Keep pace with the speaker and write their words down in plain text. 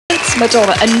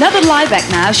Madonna, another live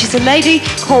act now. She's a lady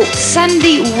called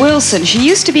Sandy Wilson. She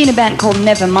used to be in a band called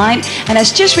Nevermind and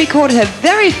has just recorded her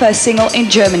very first single in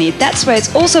Germany. That's where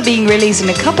it's also being released in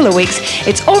a couple of weeks.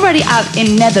 It's already out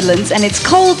in Netherlands and it's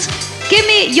called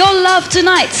Gimme Your Love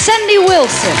Tonight. Sandy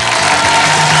Wilson.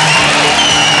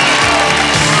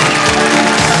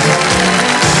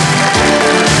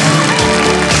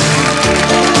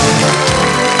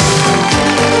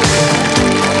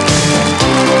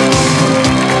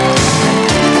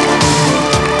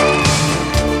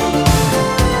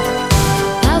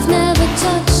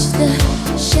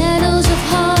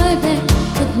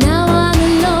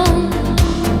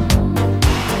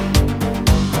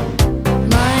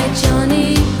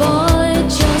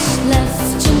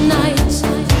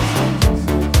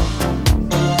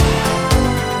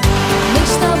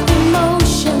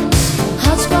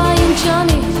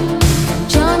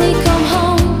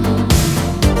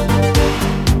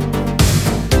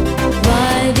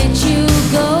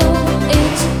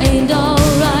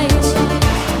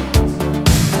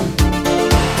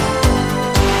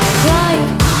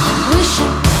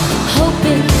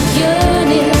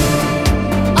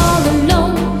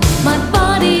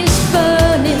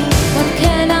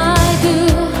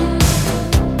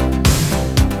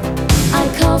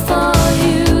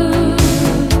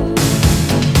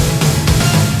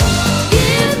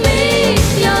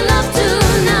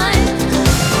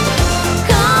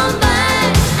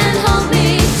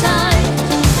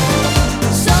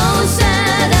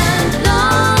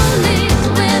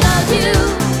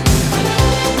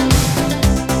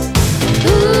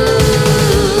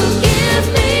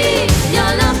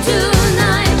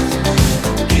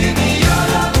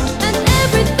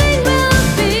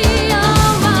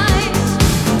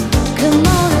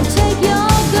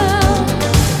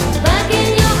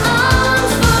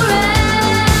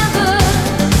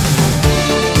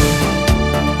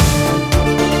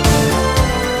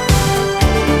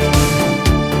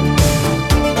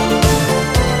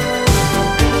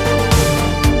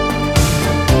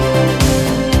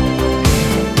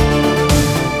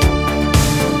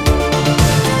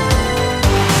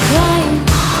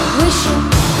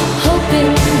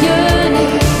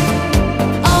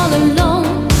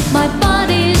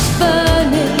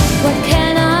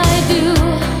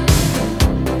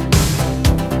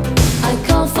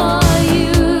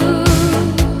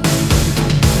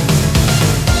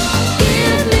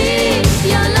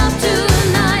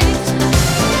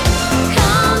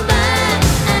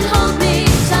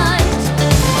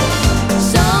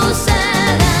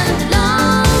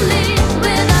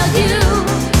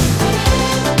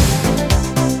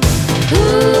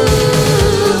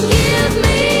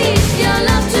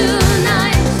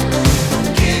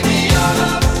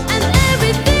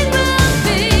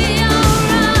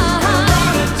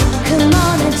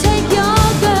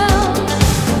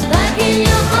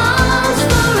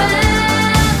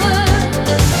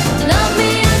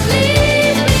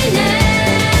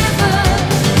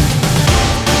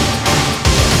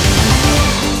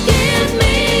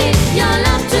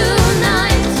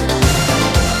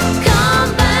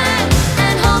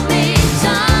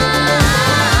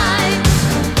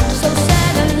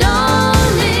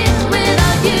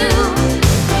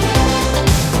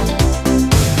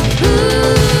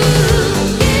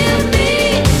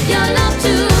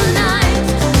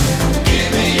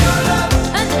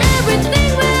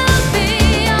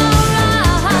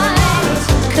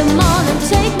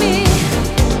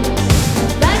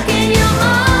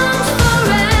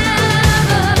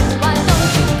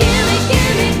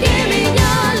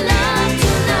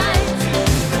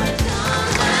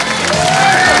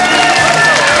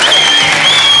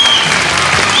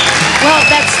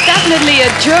 Definitely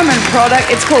a German product.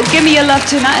 It's called Gimme Your Love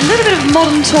Tonight. A little bit of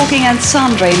modern talking and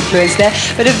Sandra influence there,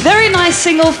 but a very nice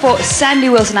single for Sandy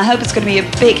Wilson. I hope it's going to be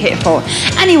a big hit for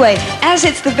her. Anyway, as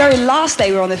it's the very last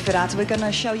day we're on the Ferrata, we're going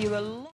to show you a lot.